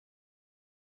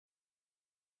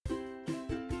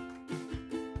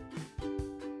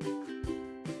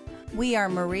We are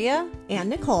Maria and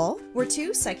Nicole. We're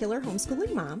two secular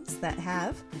homeschooling moms that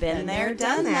have been there,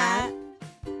 done that.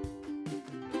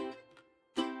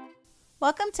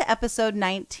 Welcome to episode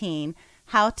 19,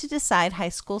 How to Decide High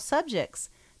School Subjects.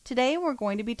 Today we're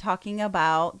going to be talking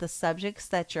about the subjects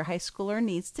that your high schooler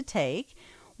needs to take,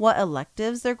 what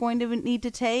electives they're going to need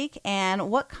to take, and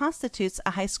what constitutes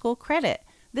a high school credit.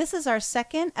 This is our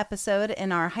second episode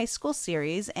in our high school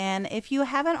series, and if you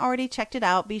haven't already checked it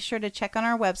out, be sure to check on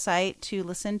our website to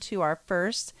listen to our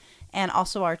first and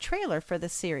also our trailer for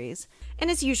this series.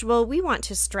 And as usual, we want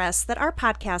to stress that our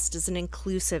podcast is an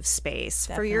inclusive space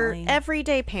for your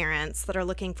everyday parents that are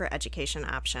looking for education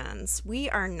options. We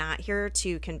are not here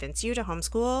to convince you to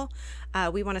homeschool.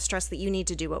 We want to stress that you need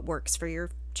to do what works for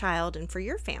your child and for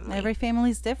your family. Every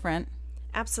family is different.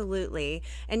 Absolutely.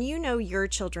 And you know your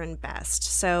children best.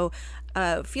 So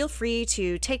feel free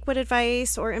to take what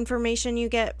advice or information you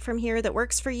get from here that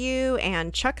works for you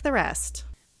and chuck the rest.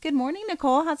 Good morning,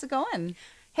 Nicole. How's it going?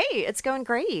 Hey, it's going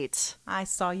great. I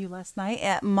saw you last night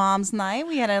at Mom's Night.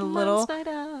 We had a little night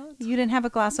out. You didn't have a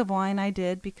glass of wine. I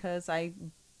did because I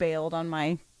bailed on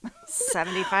my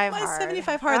 75 hard. My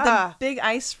 75 hard. The big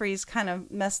ice freeze kind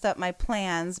of messed up my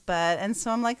plans, and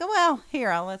so I'm like, oh well,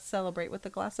 here, let's celebrate with a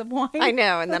glass of wine. I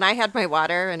know, and then I had my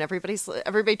water, and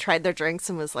everybody tried their drinks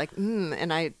and was like,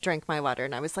 and I drank my water,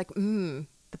 and I was like,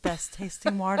 the best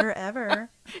tasting water ever.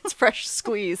 It's fresh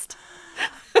squeezed.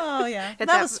 Oh yeah,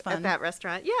 that was fun at that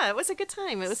restaurant. Yeah, it was a good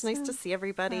time. It was nice to see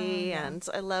everybody, and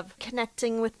I love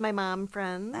connecting with my mom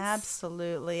friends.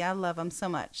 Absolutely, I love them so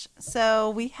much. So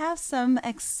we have some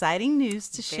exciting news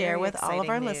to share with all of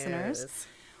our listeners.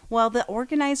 Well, the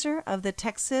organizer of the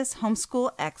Texas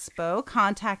Homeschool Expo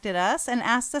contacted us and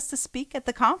asked us to speak at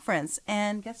the conference,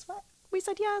 and guess what? We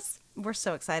said yes. We're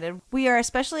so excited. We are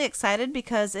especially excited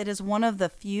because it is one of the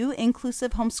few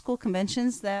inclusive homeschool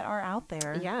conventions that are out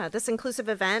there. Yeah, this inclusive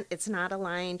event, it's not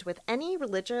aligned with any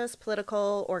religious,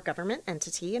 political, or government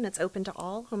entity, and it's open to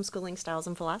all homeschooling styles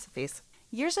and philosophies.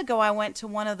 Years ago, I went to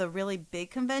one of the really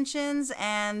big conventions,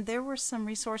 and there were some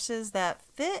resources that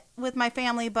fit with my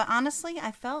family, but honestly,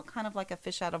 I felt kind of like a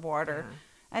fish out of water. Yeah.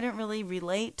 I didn't really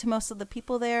relate to most of the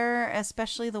people there,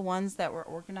 especially the ones that were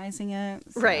organizing it.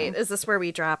 So. Right. Is this where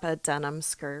we drop a denim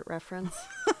skirt reference?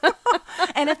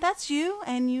 And if that's you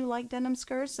and you like denim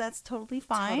skirts, that's totally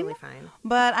fine. Totally fine.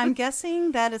 But I'm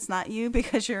guessing that it's not you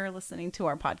because you're listening to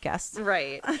our podcast.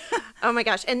 Right. Oh my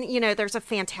gosh. And, there's a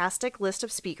fantastic list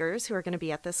of speakers who are going to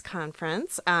be at this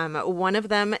conference. One of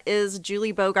them is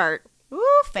Julie Bogart.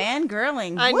 Ooh,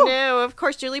 fangirling. I know. Of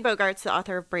course, Julie Bogart's the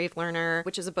author of Brave Learner,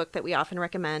 which is a book that we often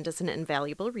recommend as an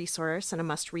invaluable resource and a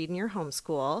must-read in your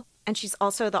homeschool. And she's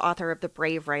also the author of the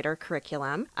Brave Writer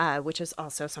curriculum, which is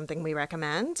also something we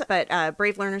recommend. But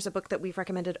Brave Learner is a book that we've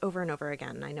recommended over and over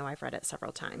again. I know I've read it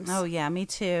several times. Oh, yeah, me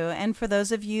too. And for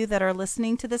those of you that are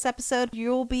listening to this episode,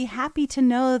 you'll be happy to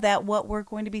know that what we're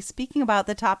going to be speaking about,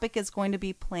 the topic is going to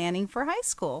be planning for high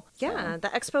school. Yeah, the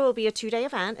expo will be a 2-day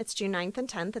event. It's June 9th and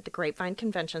 10th at the Grapevine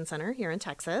Convention Center here in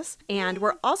Texas. And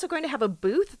we're also going to have a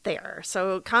booth there.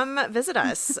 So come visit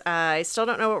us. I still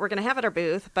don't know what we're going to have at our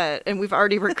booth, and we've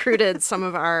already recruited some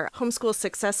of our homeschool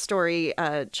success story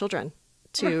children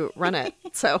to run it.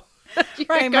 So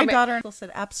right, my daughter said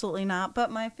absolutely not,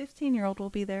 but my 15-year-old will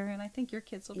be there, and I think your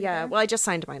kids will be there. Yeah, well, I just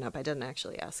signed mine up. I didn't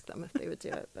actually ask them if they would do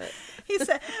it, but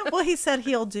he said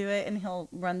he'll do it and he'll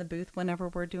run the booth whenever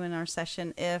we're doing our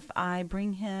session if I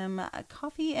bring him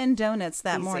coffee and donuts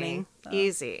that morning.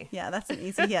 Easy. Yeah, that's an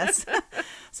easy yes.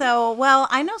 So, well,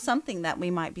 I know something that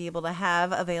we might be able to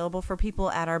have available for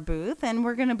people at our booth, and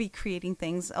we're going to be creating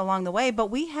things along the way, but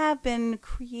we have been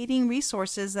creating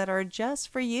resources that are just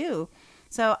for you.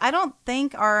 So I don't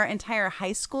think our entire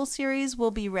high school series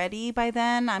will be ready by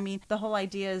then. I mean, the whole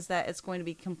idea is that it's going to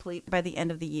be complete by the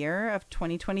end of the year of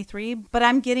 2023. But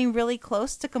I'm getting really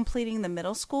close to completing the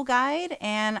middle school guide.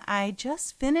 And I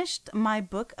just finished my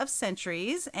book of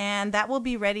centuries. And that will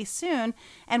be ready soon.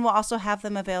 And we'll also have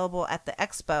them available at the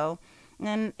expo.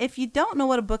 And if you don't know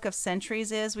what a book of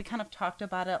centuries is, we kind of talked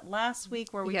about it last week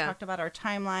where we talked about our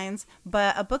timelines.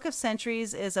 But a book of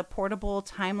centuries is a portable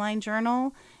timeline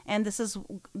journal. And this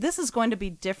is going to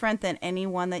be different than any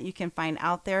one that you can find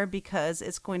out there because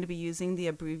it's going to be using the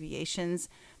abbreviations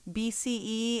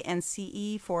BCE and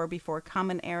CE for before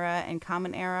Common Era and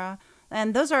Common Era.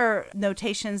 And those are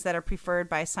notations that are preferred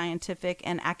by scientific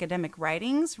and academic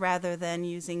writings rather than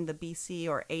using the BC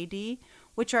or AD,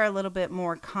 which are a little bit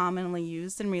more commonly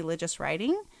used in religious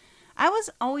writing. I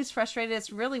was always frustrated.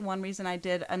 It's really one reason I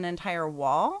did an entire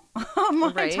wall on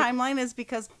my timeline is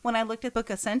because when I looked at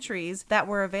Book of Centuries that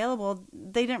were available,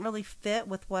 they didn't really fit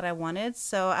with what I wanted.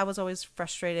 So I was always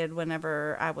frustrated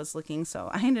whenever I was looking. So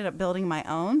I ended up building my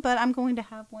own, but I'm going to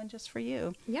have one just for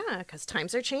you. Yeah, because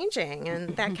times are changing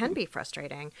and that can be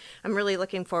frustrating. I'm really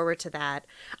looking forward to that.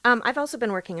 I've also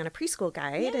been working on a preschool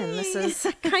guide, and this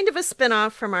is kind of a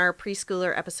spinoff from our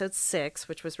preschooler episode 6,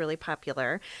 which was really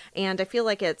popular. And I feel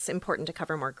like it's important to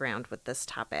cover more ground with this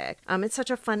topic. It's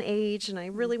such a fun age, and I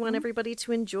really want everybody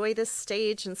to enjoy this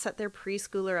stage and set their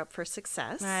preschooler up for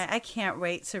success. I can't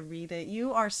wait to read it.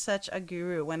 You are such a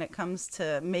guru when it comes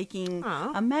to making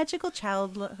a magical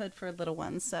childhood for little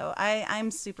ones. So I'm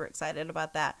super excited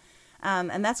about that.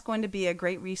 And that's going to be a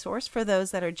great resource for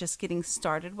those that are just getting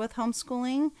started with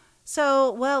homeschooling.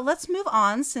 So, well, let's move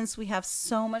on since we have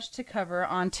so much to cover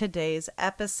on today's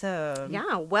episode.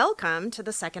 Yeah, welcome to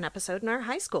the second episode in our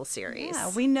high school series. Yeah,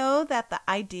 we know that the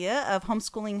idea of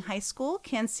homeschooling high school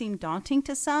can seem daunting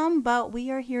to some, but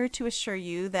we are here to assure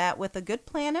you that with a good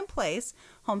plan in place,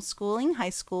 homeschooling high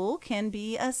school can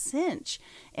be a cinch.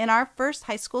 In our first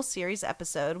high school series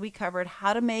episode, we covered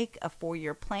how to make a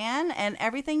 4-year plan and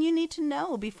everything you need to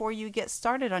know before you get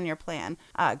started on your plan.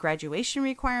 Graduation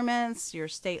requirements, your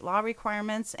state law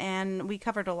requirements, and we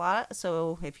covered a lot.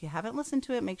 So if you haven't listened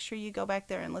to it, make sure you go back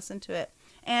there and listen to it.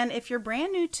 And if you're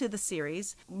brand new to the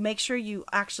series, make sure you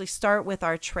actually start with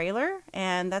our trailer,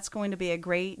 and that's going to be a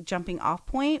great jumping off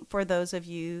point for those of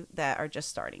you that are just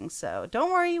starting. So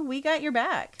don't worry, we got your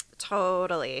back.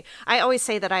 Totally. I always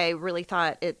say that I really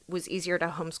thought it was easier to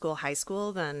homeschool high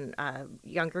school than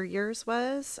younger years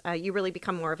was. You really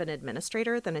become more of an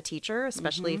administrator than a teacher,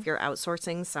 especially if you're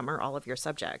outsourcing some or all of your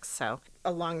subjects. So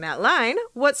along that line,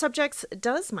 what subjects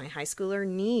does my high schooler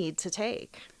need to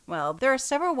take? Well, there are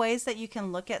several ways that you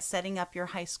can look at setting up your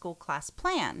high school class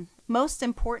plan. Most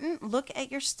important, look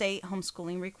at your state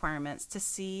homeschooling requirements to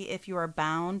see if you are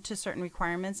bound to certain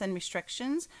requirements and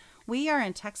restrictions. We are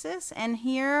in Texas, and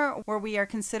here where we are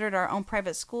considered our own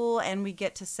private school and we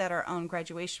get to set our own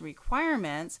graduation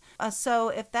requirements. So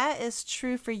if that is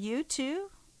true for you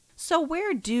too, so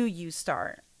where do you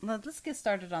start? Let's get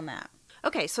started on that.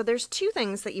 Okay, so there's 2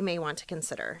 things that you may want to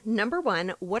consider. Number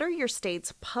 1, what are your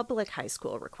state's public high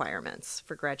school requirements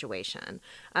for graduation?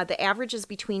 The average is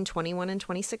between 21 and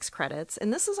 26 credits,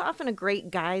 and this is often a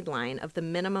great guideline of the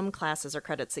minimum classes or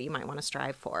credits that you might want to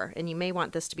strive for. And you may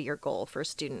want this to be your goal for a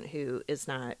student who is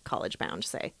not college bound,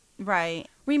 say. Right.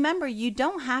 Remember, you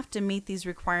don't have to meet these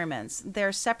requirements.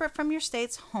 They're separate from your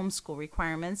state's homeschool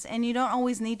requirements, and you don't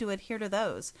always need to adhere to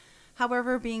those.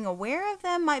 However, being aware of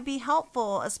them might be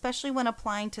helpful, especially when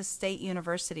applying to state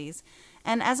universities.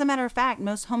 And as a matter of fact,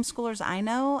 most homeschoolers I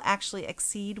know actually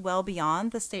exceed well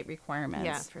beyond the state requirements.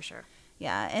 Yeah, for sure.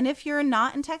 Yeah, and if you're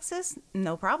not in Texas,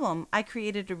 no problem. I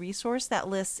created a resource that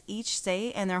lists each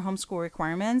state and their homeschool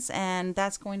requirements, and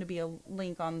that's going to be a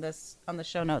link on the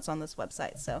show notes on this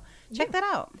website. So check that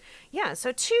out. Yeah,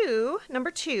 so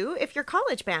number 2, if you're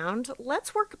college bound,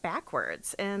 let's work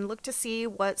backwards and look to see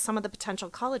what some of the potential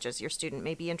colleges your student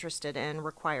may be interested in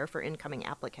require for incoming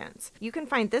applicants. You can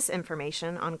find this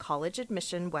information on college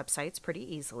admission websites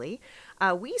pretty easily.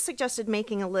 We suggested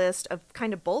making a list of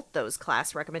kind of both those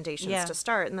class recommendations to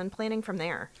start and then planning from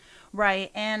there.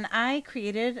 Right. And I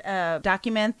created a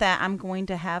document that I'm going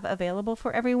to have available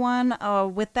for everyone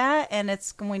with that. And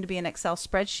it's going to be an Excel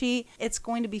spreadsheet. It's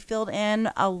going to be filled in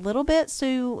a little bit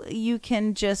so you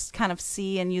can just kind of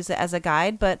see and use it as a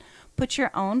guide. But put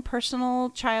your own personal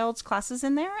child's classes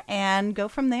in there and go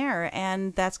from there.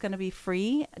 And that's going to be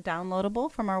free, downloadable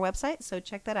from our website. So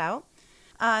check that out.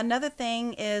 Another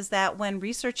thing is that when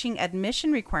researching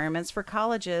admission requirements for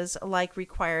colleges like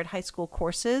required high school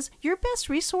courses, your best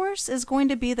resource is going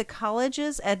to be the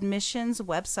college's admissions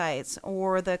websites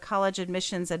or the college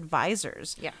admissions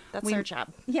advisors. Yeah, that's their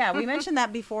job. Yeah, we mentioned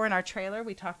that before in our trailer.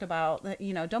 We talked about,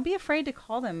 don't be afraid to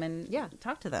call them and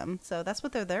talk to them. So that's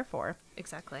what they're there for.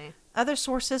 Exactly. Other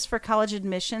sources for college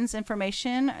admissions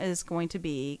information is going to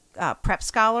be Prep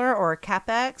Scholar or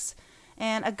CapEx.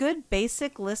 And a good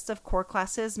basic list of core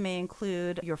classes may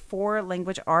include your 4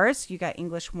 language arts. You got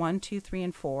English 1, 2, 3,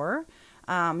 and 4.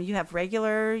 You have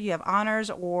regular, you have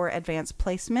honors or advanced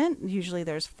placement. Usually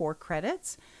there's 4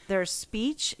 credits. There's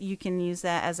speech. You can use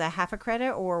that as a half a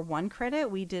credit or 1 credit.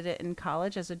 We did it in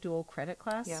college as a dual credit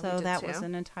class. Yeah, so that was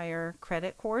an entire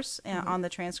credit course on the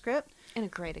transcript. And a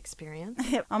great experience.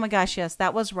 Oh my gosh, yes.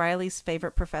 That was Riley's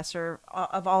favorite professor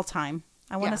of all time.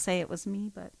 I want to say it was me,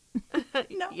 but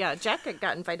No. Yeah, Jack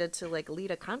got invited to like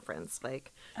lead a conference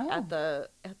like at the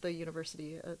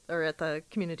university or at the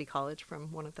community college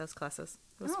from one of those classes.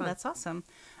 It was fun. That's awesome.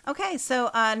 Okay, so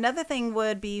another thing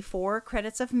would be 4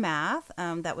 credits of math.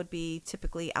 That would be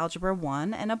typically Algebra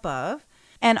 1 and above.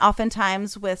 And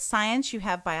oftentimes with science, you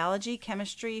have biology,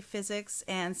 chemistry, physics,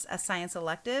 and a science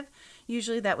elective.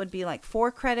 Usually that would be like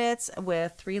 4 credits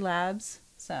with 3 labs.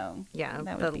 So yeah,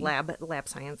 that the would be... lab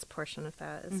science portion of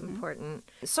that is important.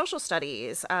 Social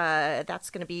studies,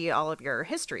 that's going to be all of your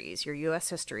histories, your U.S.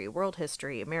 history, world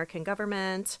history, American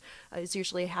government is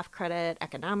usually a half credit.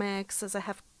 Economics is a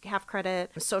half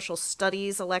credit. Social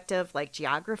studies elective like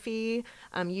geography,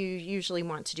 you usually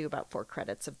want to do about 4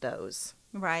 credits of those.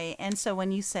 Right. And so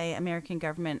when you say American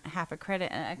government half a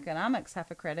credit and economics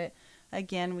half a credit,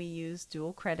 again, we use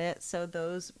dual credit. So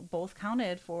those both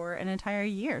counted for an entire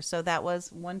year. So that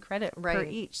was 1 credit per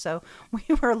each. So we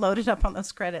were loaded up on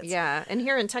those credits. Yeah. And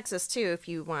here in Texas, too, if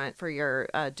you want for your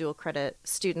dual credit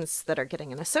students that are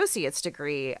getting an associate's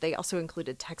degree, they also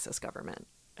included Texas government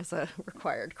as a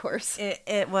required course.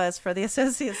 It was for the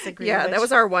associate's degree. Yeah, that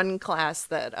was our one class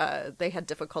that they had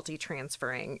difficulty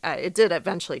transferring. It did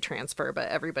eventually transfer, but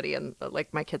everybody in,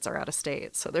 like, my kids are out of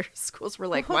state, so their schools were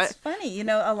like, what? It's funny. You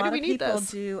know, a lot of people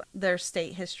do their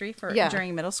state history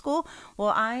during middle school. Well,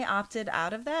 I opted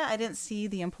out of that. I didn't see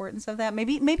the importance of that.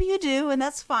 Maybe you do, and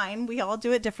that's fine. We all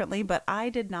do it differently, but I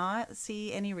did not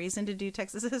see any reason to do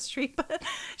Texas history, but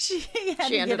she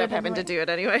ended up having to do it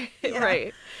anyway. Yeah.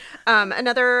 Right.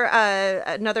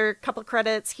 Another couple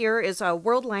credits here is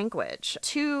world language,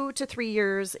 2 to 3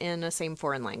 years in a same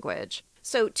foreign language.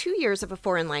 So 2 years of a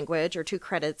foreign language or 2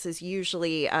 credits is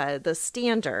usually the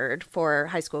standard for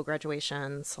high school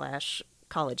graduation /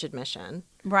 college admission.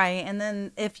 Right. And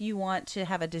then if you want to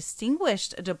have a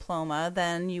distinguished diploma,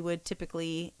 then you would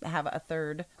typically have a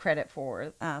 3rd credit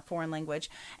for foreign language.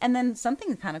 And then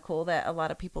something kind of cool that a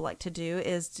lot of people like to do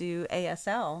is do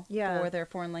ASL for their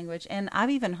foreign language. And I've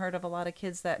even heard of a lot of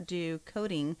kids that do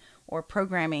coding or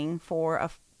programming for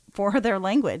their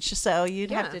language. So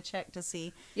you'd have to check to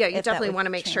see. Yeah, you definitely want to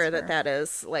make sure that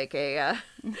is like a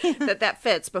that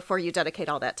fits before you dedicate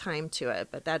all that time to it.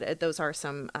 But those are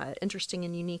some interesting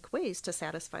and unique ways to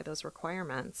satisfy those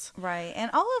requirements. Right.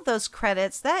 And all of those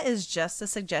credits, that is just a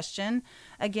suggestion.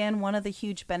 Again, one of the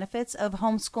huge benefits of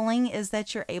homeschooling is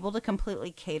that you're able to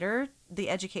completely cater the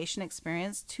education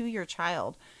experience to your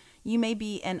child. You may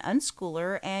be an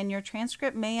unschooler and your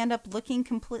transcript may end up looking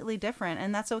completely different,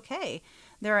 and that's okay.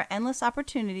 There are endless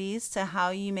opportunities to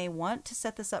how you may want to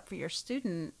set this up for your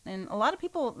student. And a lot of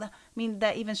people,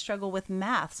 that even struggle with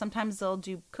math. Sometimes they'll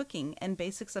do cooking and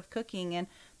basics of cooking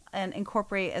and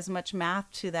incorporate as much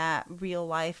math to that real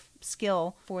life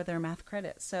skill for their math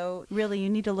credit. So really, you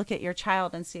need to look at your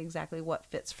child and see exactly what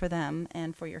fits for them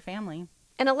and for your family.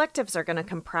 And electives are going to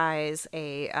comprise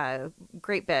a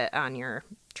great bit on your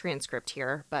transcript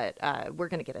here, but we're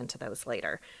going to get into those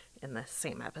later in the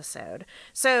same episode.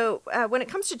 So when it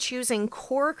comes to choosing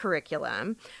core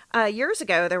curriculum, years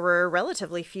ago there were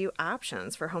relatively few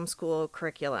options for homeschool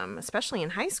curriculum, especially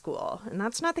in high school, and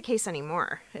that's not the case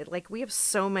anymore. We have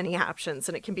so many options,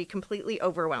 and it can be completely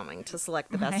overwhelming to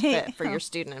select the best fit for your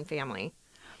student and family.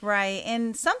 Right.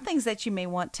 And some things that you may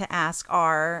want to ask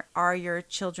are your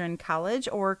children college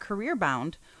or career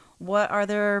bound? What are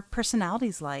their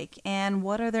personalities like? And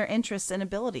what are their interests and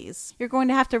abilities? You're going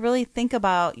to have to really think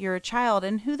about your child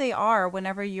and who they are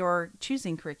whenever you're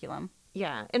choosing curriculum.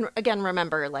 Yeah. And again,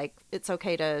 remember, it's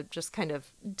okay to just kind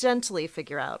of gently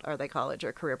figure out, are they college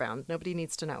or career bound? Nobody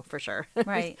needs to know for sure.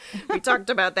 Right. We talked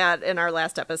about that in our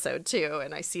last episode too.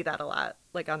 And I see that a lot.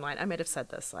 Online. I might have said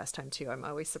this last time too. I'm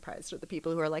always surprised with the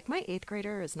people who are like, my 8th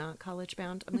grader is not college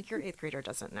bound. I'm like, your 8th grader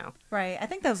doesn't know. Right. I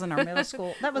think that was in our middle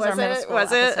school. That was our middle school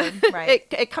episode. Right.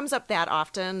 It comes up that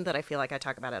often that I feel like I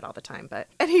talk about it all the time. But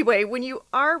anyway, when you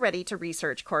are ready to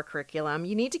research core curriculum,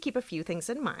 you need to keep a few things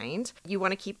in mind. You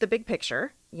want to keep the big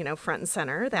picture, front and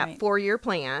center, that 4-year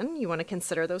plan. You want to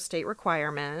consider those state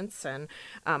requirements and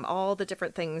all the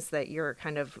different things that you're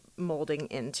kind of molding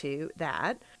into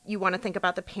that. You want to think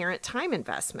about the parent time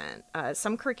investment.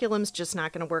 Some curriculum's just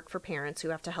not going to work for parents who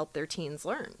have to help their teens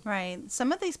learn. Right.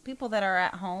 Some of these people that are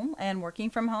at home and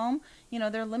working from home,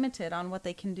 they're limited on what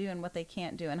they can do and what they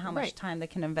can't do and how much time they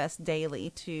can invest daily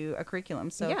to a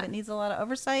curriculum. So if it needs a lot of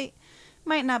oversight,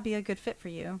 might not be a good fit for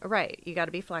you. Right. You got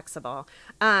to be flexible.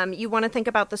 You want to think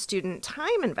about the student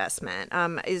time investment.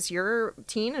 Is your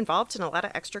teen involved in a lot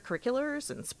of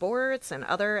extracurriculars and sports and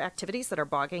other activities that are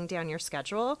bogging down your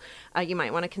schedule? You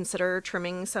might want to consider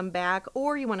trimming some back,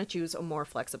 or you want to choose a more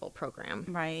flexible program.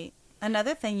 Right.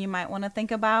 Another thing you might want to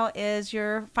think about is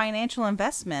your financial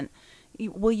investment.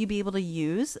 will you be able to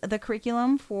use the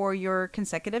curriculum for your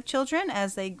consecutive children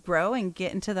as they grow and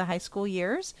get into the high school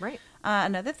years? Right.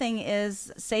 Another thing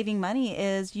is saving money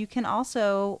is you can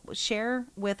also share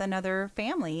with another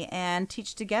family and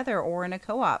teach together or in a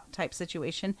co-op type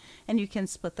situation, and you can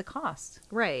split the cost.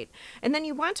 Right. And then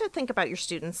you want to think about your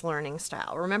students' learning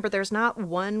style. Remember, there's not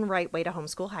one right way to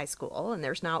homeschool high school, and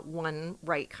there's not one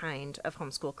right kind of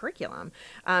homeschool curriculum.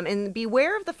 And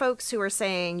beware of the folks who are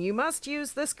saying, you must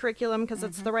use this curriculum because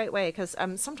it's the right way, because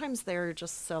sometimes they're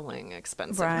just selling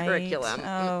expensive curriculum.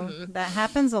 Oh, that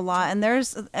happens a lot. And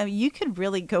there's, you could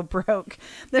really go broke.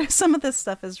 There's some of this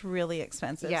stuff is really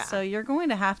expensive. Yeah. So you're going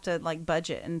to have to like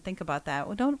budget and think about that.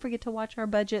 Well, don't forget to watch our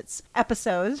budgets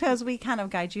episodes as we kind of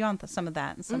guide you on some of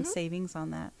that and some savings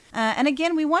on that. And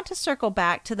again, we want to circle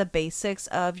back to the basics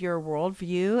of your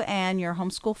worldview and your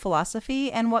homeschool philosophy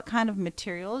and what kind of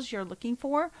materials you're looking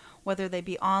for, whether they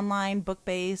be online,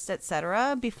 book-based,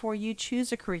 etc., before you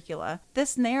choose a curricula.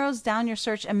 This narrows down your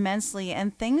search immensely,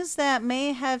 and things that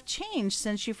may have changed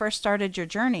since you first started your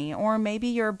journey, or maybe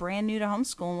you're brand new to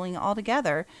homeschooling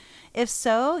altogether. If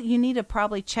so, you need to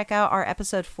probably check out our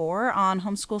episode 4 on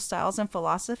homeschool styles and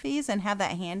philosophies and have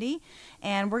that handy.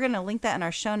 And we're going to link that in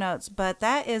our show notes, but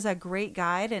that is a great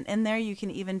guide, and in there you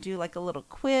can even do like a little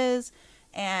quiz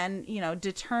and,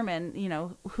 determine,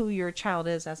 who your child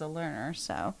is as a learner,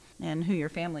 so, and who your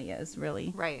family is,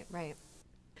 really. Right, right.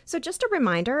 So just a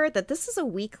reminder that this is a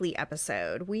weekly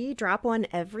episode. We drop one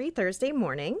every Thursday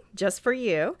morning just for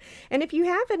you. And if you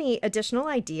have any additional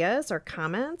ideas or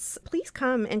comments, please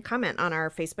come and comment on our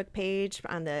Facebook page,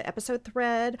 on the episode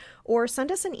thread, or send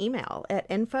us an email at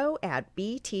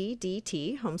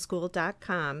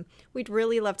info@btdthomeschool.com. We'd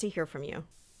really love to hear from you.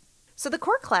 So the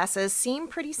core classes seem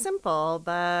pretty simple,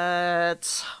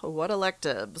 but what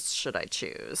electives should I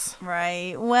choose?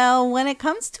 Right. Well, when it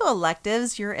comes to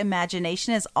electives, your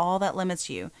imagination is all that limits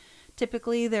you.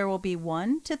 Typically, there will be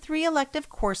 1 to 3 elective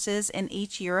courses in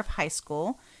each year of high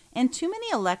school, and too many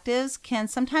electives can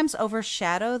sometimes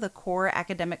overshadow the core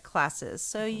academic classes.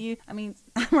 So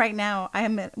right now,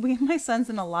 my son's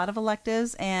in a lot of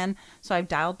electives, and so I've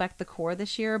dialed back the core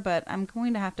this year, but I'm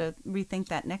going to have to rethink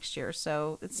that next year.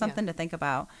 So it's something to think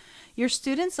about. Your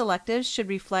students' electives should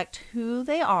reflect who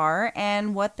they are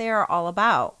and what they are all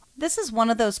about. This is one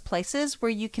of those places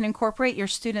where you can incorporate your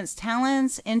students'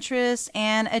 talents, interests,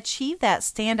 and achieve that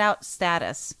standout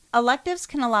status. Electives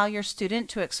can allow your student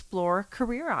to explore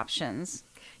career options.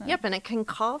 Yep, and it can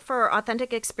call for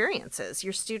authentic experiences.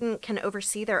 Your student can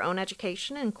oversee their own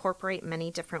education and incorporate many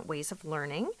different ways of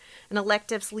learning. And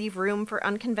electives leave room for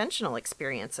unconventional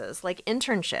experiences like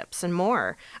internships and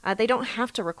more. They don't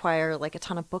have to require like a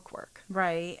ton of book work.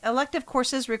 Right. Elective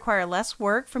courses require less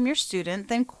work from your student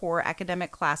than core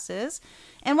academic classes.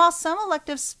 And while some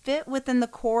electives fit within the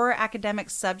core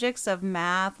academic subjects of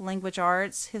math, language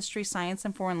arts, history, science,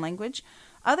 and foreign language,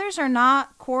 others are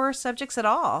not core subjects at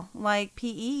all, like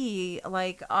PE,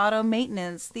 like auto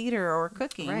maintenance, theater, or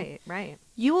cooking. Right, right.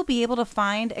 You will be able to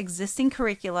find existing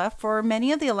curricula for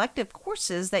many of the elective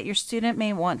courses that your student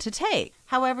may want to take.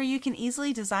 However, you can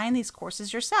easily design these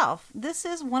courses yourself. This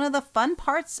is one of the fun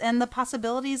parts, and the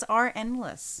possibilities are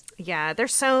endless. Yeah,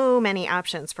 there's so many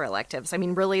options for electives. I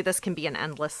mean, really, this can be an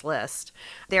endless list.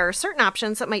 There are certain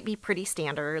options that might be pretty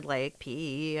standard, like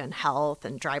PE and health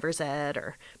and driver's ed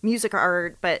or music or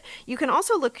art, but you can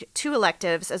also look to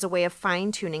electives as a way of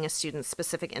fine-tuning a student's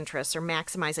specific interests or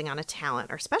maximizing on a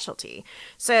talent or specialty.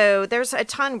 So there's a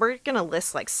ton. We're going to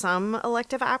list like some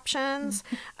elective options.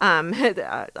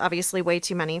 Obviously, way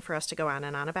too many for us to go on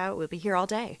and on about. We'll be here all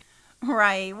day.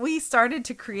 Right. We started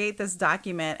to create this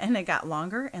document, and it got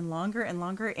longer and longer and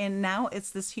longer. And now it's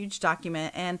this huge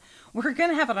document, and we're going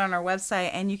to have it on our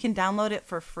website, and you can download it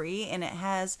for free. And it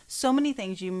has so many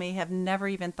things you may have never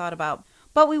even thought about.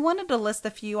 But we wanted to list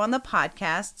a few on the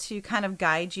podcast to kind of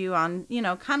guide you on,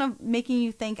 kind of making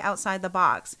you think outside the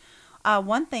box.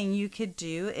 One thing you could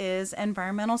do is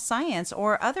environmental science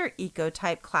or other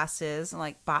eco-type classes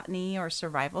like botany or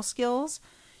survival skills.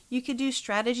 You could do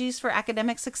strategies for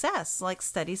academic success like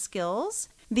study skills.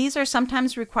 These are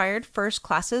sometimes required first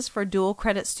classes for dual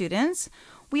credit students.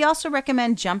 We also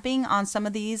recommend jumping on some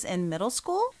of these in middle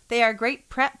school. They are great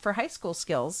prep for high school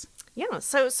skills. Yeah,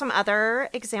 so some other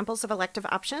examples of elective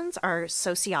options are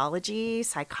sociology,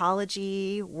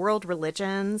 psychology, world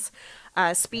religions,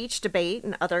 speech, debate,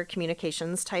 and other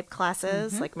communications type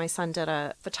classes. Like my son did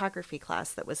a photography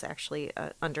class that was actually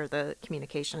under the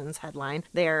communications headline.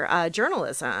 They're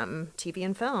journalism, TV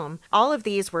and film. All of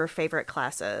these were favorite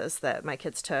classes that my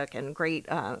kids took, and great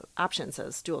options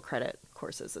as dual credit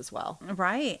courses as well.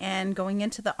 Right, and going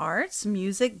into the arts,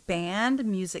 music, band,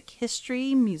 music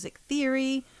history, music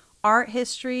theory, art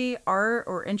history, art,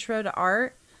 or intro to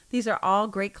art. These are all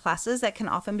great classes that can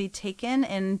often be taken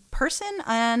in person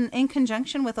and in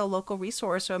conjunction with a local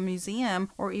resource or a museum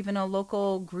or even a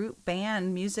local group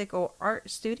band, music, or art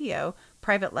studio.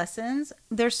 Private lessons.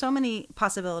 There's so many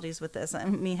possibilities with this. I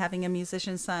mean, having a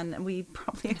musician son, we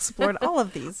probably explored all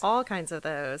of these. All kinds of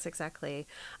those, exactly.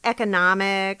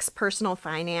 Economics, personal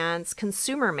finance,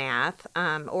 consumer math,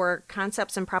 or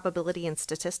concepts in probability and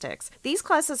statistics. These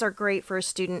classes are great for a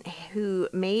student who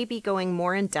may be going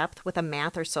more in depth with a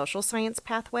math or social science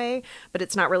pathway, but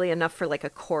it's not really enough for like a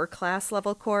core class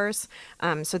level course.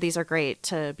 So these are great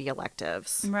to be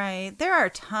electives. Right. There are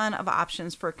a ton of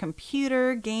options for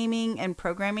computer, gaming, and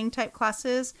programming type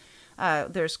classes.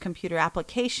 There's computer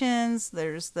applications.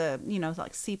 There's the,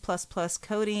 like C++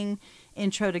 coding,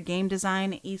 intro to game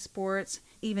design, esports.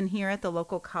 Even here at the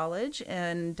local college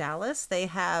in Dallas, they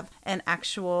have an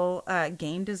actual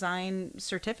game design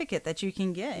certificate that you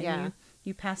can get. Yeah. And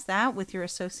you pass that with your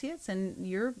associates and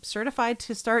you're certified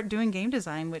to start doing game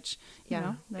design, which,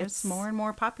 it's more and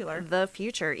more popular. The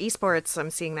future. Esports, I'm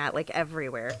seeing that like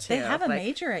everywhere too. They have a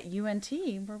major at UNT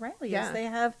where Riley is. They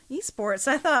have esports.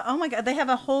 I thought, oh my God, they have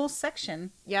a whole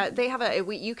section. Yeah, they have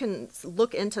you can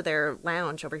look into their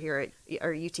lounge over here at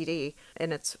or UTD,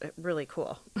 and it's really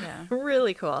cool. Yeah.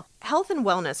 Really cool. Health and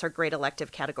wellness are great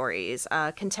elective categories.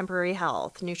 Contemporary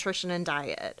health, nutrition and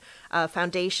diet,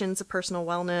 foundations of personal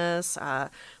wellness,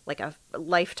 like a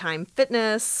lifetime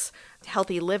fitness,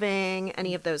 healthy living,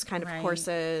 any of those kind of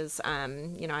courses.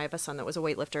 I have a son that was a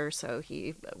weightlifter, so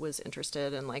he was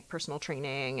interested in like personal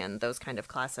training and those kind of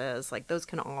classes. Like those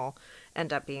can all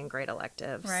end up being great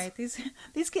electives. Right.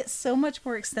 These get so much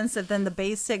more extensive than the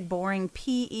basic boring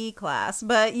PE class,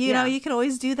 but you know, you can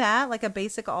always do that, like a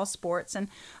basic all sports. And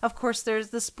of course there's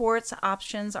the sports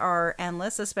options are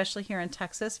endless, especially here in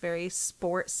Texas, very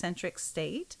sport centric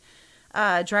state.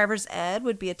 Driver's ed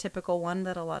would be a typical one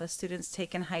that a lot of students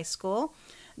take in high school.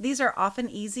 These are often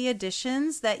easy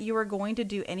additions that you are going to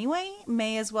do anyway.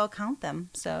 May as well count them.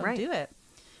 So do it.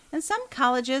 And some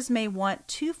colleges may want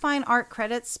to fine art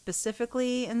credits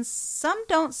specifically, and some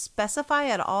don't specify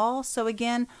at all. So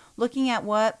again, looking at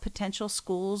what potential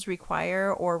schools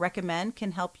require or recommend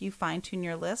can help you fine-tune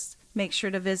your list. Make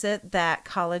sure to visit that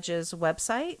college's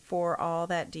website for all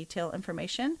that detailed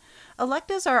information.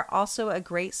 Electives are also a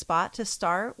great spot to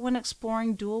start when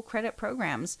exploring dual credit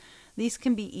programs. These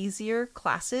can be easier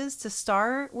classes to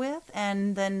start with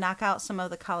and then knock out some of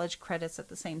the college credits at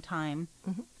the same time.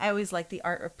 Mm-hmm. I always like the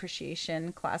art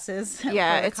appreciation classes.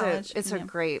 Yeah, it's a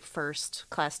great first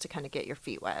class to kind of get your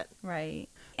feet wet. Right.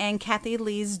 And Kathy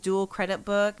Lee's dual credit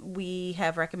book, we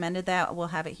have recommended that. We'll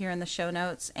have it here in the show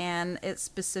notes. And it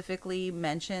specifically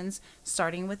mentions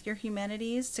starting with your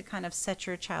humanities to kind of set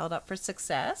your child up for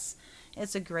success.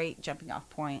 It's a great jumping off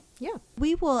point. Yeah.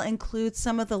 We will include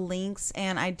some of the links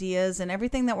and ideas and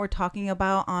everything that we're talking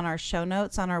about on our show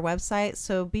notes on our website.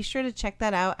 So be sure to check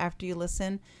that out after you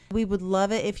listen. We would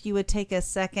love it if you would take a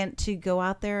second to go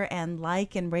out there and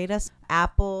like and rate us.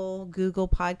 Apple, Google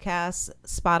Podcasts,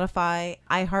 Spotify,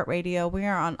 iHeartRadio. We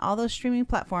are on all those streaming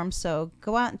platforms. So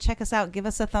go out and check us out. Give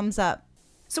us a thumbs up.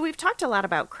 So we've talked a lot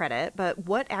about credit, but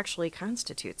what actually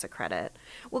constitutes a credit?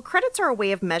 Well, credits are a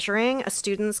way of measuring a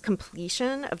student's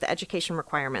completion of the education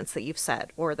requirements that you've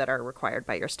set or that are required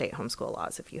by your state homeschool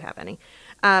laws, if you have any.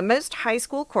 Most high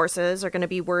school courses are going to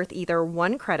be worth either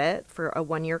 1 credit for a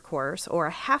 1-year course or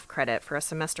a half credit for a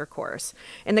semester course.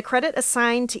 And the credit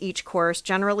assigned to each course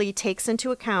generally takes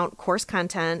into account course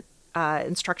content,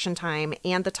 instruction time,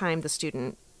 and the time the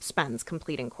student spends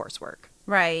completing coursework.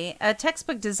 Right. A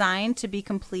textbook designed to be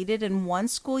completed in 1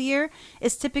 school year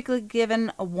is typically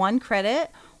given 1 credit,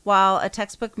 while a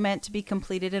textbook meant to be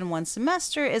completed in 1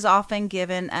 semester is often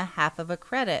given a half of a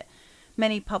credit.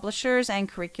 Many publishers and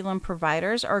curriculum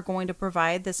providers are going to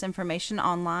provide this information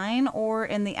online or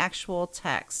in the actual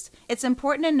text. It's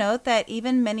important to note that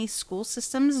even many school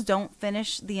systems don't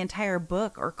finish the entire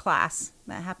book or class.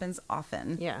 That happens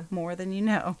often. Yeah. More than you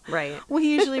know. Right. We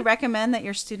usually recommend that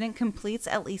your student completes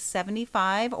at least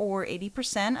 75 or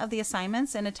 80% of the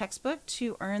assignments in a textbook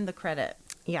to earn the credit.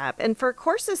 Yeah, and for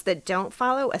courses that don't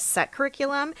follow a set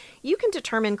curriculum, you can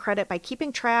determine credit by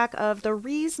keeping track of the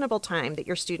reasonable time that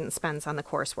your student spends on the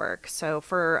coursework. So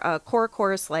for a core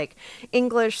course like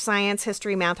English, science,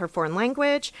 history, math, or foreign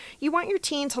language, you want your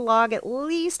teen to log at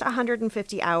least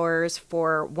 150 hours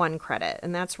for 1 credit,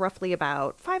 and that's roughly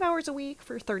about 5 hours a week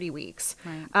for 30 weeks.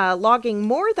 Right. Logging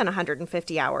more than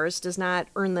 150 hours does not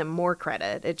earn them more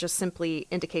credit. It just simply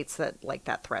indicates that like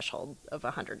that threshold of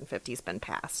 150 has been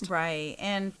passed. Right.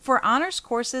 And for honors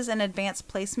courses and advanced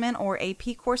placement or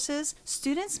AP courses,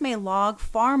 students may log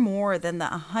far more than the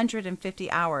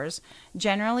 150 hours.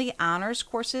 Generally, honors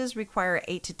courses require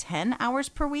 8 to 10 hours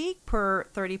per week per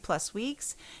 30 plus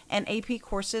weeks, and AP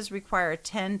courses require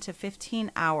 10 to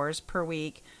 15 hours per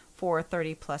week for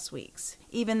 30 plus weeks.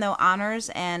 Even though honors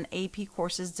and AP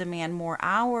courses demand more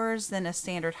hours than a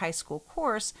standard high school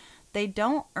course, they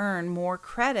don't earn more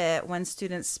credit when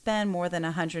students spend more than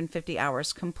 150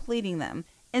 hours completing them.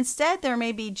 Instead, there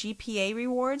may be GPA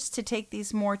rewards to take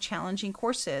these more challenging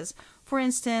courses. For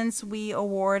instance, we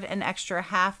award an extra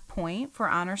half point for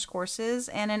honors courses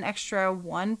and an extra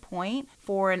 1 point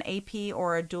for an AP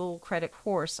or a dual credit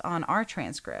course on our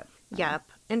transcript. Yep.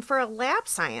 And for a lab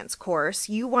science course,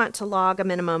 you want to log a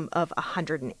minimum of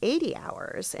 180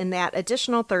 hours, and that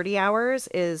additional 30 hours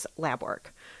is lab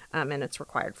work. And it's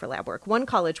required for lab work. One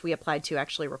college we applied to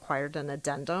actually required an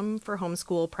addendum for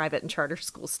homeschool, private, and charter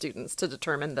school students to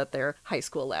determine that their high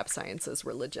school lab sciences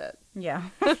were legit. Yeah.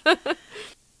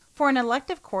 For an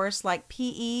elective course like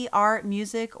PE, art,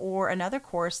 music, or another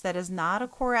course that is not a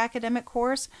core academic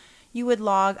course, you would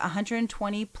log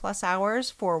 120 plus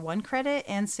hours for 1 credit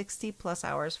and 60 plus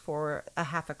hours for a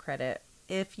half a credit.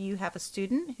 If you have a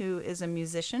student who is a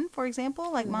musician, for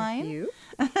example, like mine,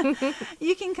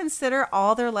 you can consider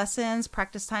all their lessons,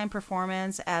 practice time,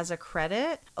 performance as a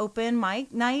credit. Open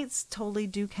mic nights totally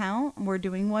do count. We're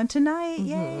doing one tonight.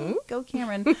 Yay. Go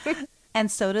Cameron. And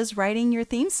so does writing your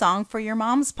theme song for your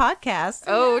mom's podcast.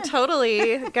 Oh,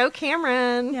 totally. Go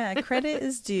Cameron. Yeah, credit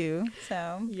is due.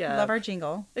 So love our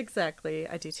jingle. Exactly.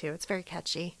 I do too. It's very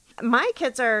catchy. My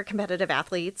kids are competitive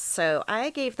athletes, so I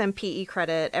gave them PE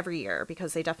credit every year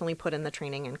because they definitely put in the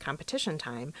training and competition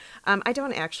time. I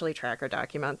don't actually track or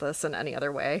document this in any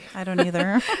other way. I don't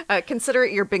either. Consider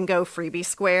it your bingo freebie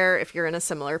square if you're in a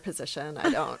similar position. I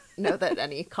don't know that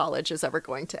any college is ever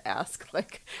going to ask,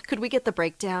 like, could we get the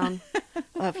breakdown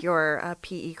of your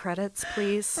PE credits,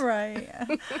 please? Right.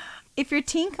 If your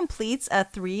teen completes a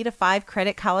 3 to 5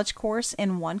 credit college course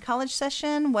in one college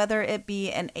session, whether it be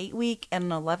an 8-week, an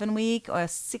 11-week, or a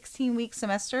 16-week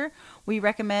semester, we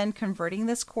recommend converting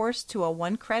this course to a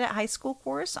 1 credit high school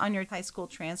course on your high school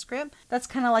transcript. That's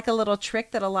kind of like a little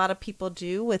trick that a lot of people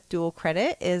do with dual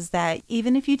credit, is that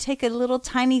even if you take a little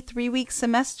tiny 3-week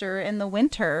semester in the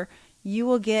winter, you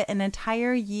will get an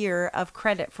entire year of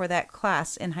credit for that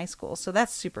class in high school. So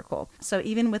that's super cool. So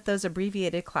even with those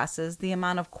abbreviated classes, the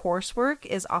amount of coursework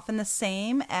is often the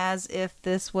same as if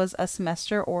this was a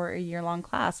semester or a year-long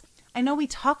class. I know we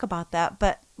talk about that,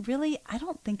 but really, I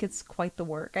don't think it's quite the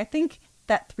work. I think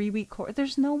that 3-week course,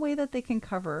 there's no way that they can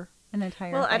cover an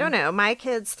entire thing. I don't know. My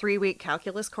kid's 3-week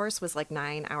calculus course was like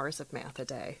 9 hours of math a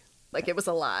day. Like, it was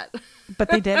a lot. But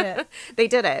they did it. They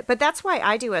did it. But that's why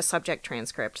I do a subject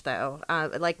transcript, though.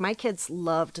 Like, my kids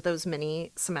loved those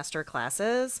mini semester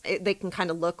classes. They can kind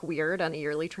of look weird on a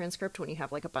yearly transcript when you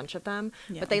have, like, a bunch of them.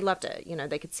 Yeah. But they loved it. You know,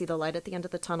 they could see the light at the end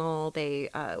of the tunnel. They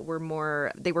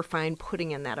were fine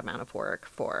putting in that amount of work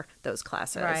for those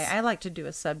classes. Right. I like to do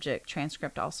a subject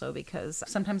transcript also because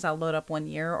sometimes I'll load up 1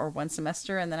 year or 1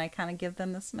 semester and then I kind of give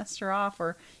them the semester off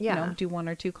or, you know, do 1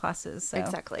 or 2 classes. So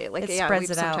exactly. Like, it spreads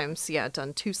it out. Sometimes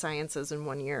done 2 sciences in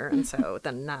 1 year, and so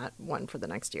then not 1 for the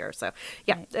next year. So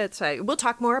Right. It's we'll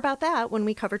talk more about that when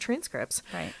we cover transcripts.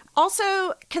 Right.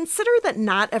 Also, consider that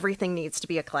not everything needs to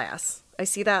be a class. I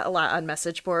see that a lot on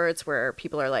message boards where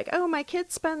people are like, oh, my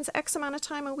kid spends X amount of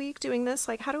time a week doing this.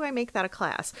 Like, how do I make that a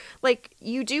class? Like,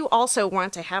 you do also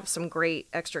want to have some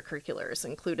great extracurriculars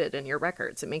included in your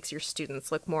records. It makes your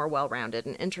students look more well-rounded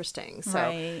and interesting.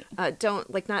 So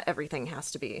not everything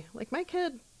has to be like, my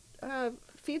kid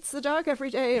feeds the dog every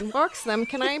day and walks them.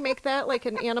 Can I make that like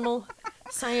an animal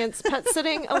science pet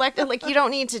sitting elective? Like, you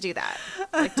don't need to do that.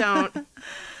 Like, don't.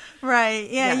 Right.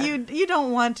 Yeah. You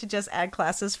don't want to just add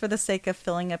classes for the sake of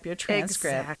filling up your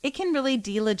transcript. Exactly. It can really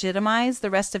delegitimize the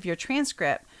rest of your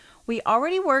transcript. We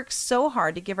already work so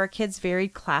hard to give our kids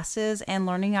varied classes and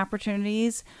learning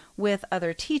opportunities with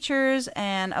other teachers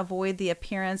and avoid the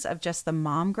appearance of just the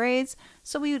mom grades.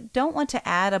 So we don't want to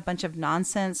add a bunch of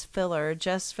nonsense filler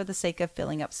just for the sake of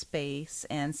filling up space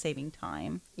and saving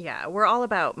time. Yeah, we're all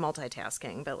about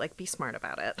multitasking, but like, be smart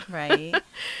about it. Right.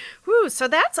 Woo, so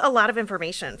that's a lot of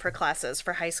information for classes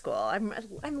for high school.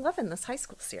 I'm loving this high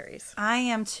school series. I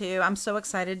am too. I'm so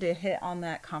excited to hit on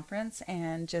that conference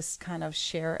and just kind of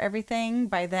share everything.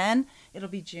 By then, it'll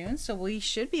be June, so we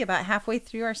should be about halfway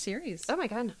through our series. Oh my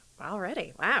God.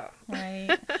 Already. Wow.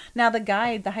 Right. Now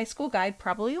the high school guide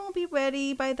probably won't be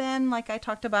ready by then, like I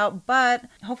talked about, but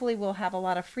hopefully we'll have a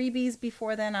lot of freebies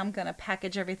before then. I'm going to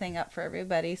package everything up for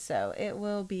everybody. So it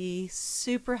will be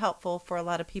super helpful for a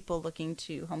lot of people looking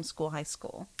to homeschool high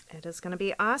school. It is going to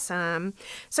be awesome.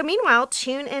 So meanwhile,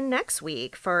 tune in next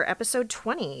week for episode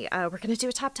 20. We're going to do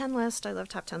a top 10 list. I love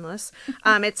top 10 lists.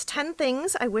 It's 10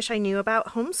 things I wish I knew about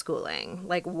homeschooling.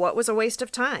 Like, what was a waste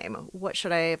of time? What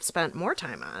should I have spent more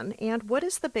time on? And what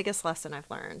is the biggest lesson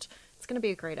I've learned? It's going to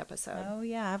be a great episode. Oh,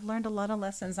 yeah. I've learned a lot of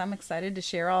lessons. I'm excited to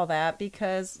share all that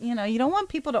because, you don't want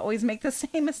people to always make the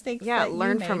same mistakes. Yeah, that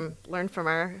learn you made. from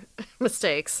our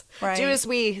mistakes. Right. Do as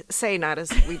we say, not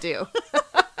as we do.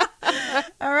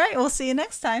 All right. We'll see you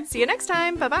next time. See you next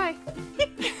time. Bye-bye.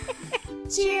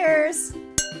 Cheers.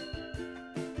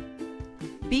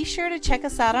 Be sure to check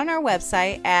us out on our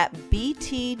website at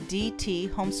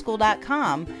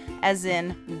btdthomeschool.com, as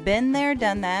in been there,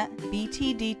 done that,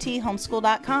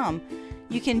 btdthomeschool.com.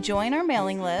 You can join our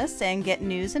mailing list and get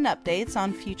news and updates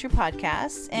on future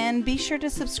podcasts, and be sure to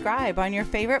subscribe on your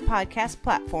favorite podcast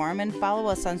platform and follow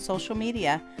us on social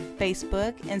media,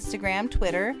 Facebook, Instagram,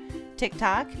 Twitter,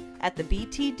 TikTok, at the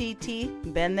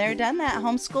BTDT Been There, Done That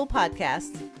Homeschool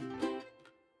Podcast.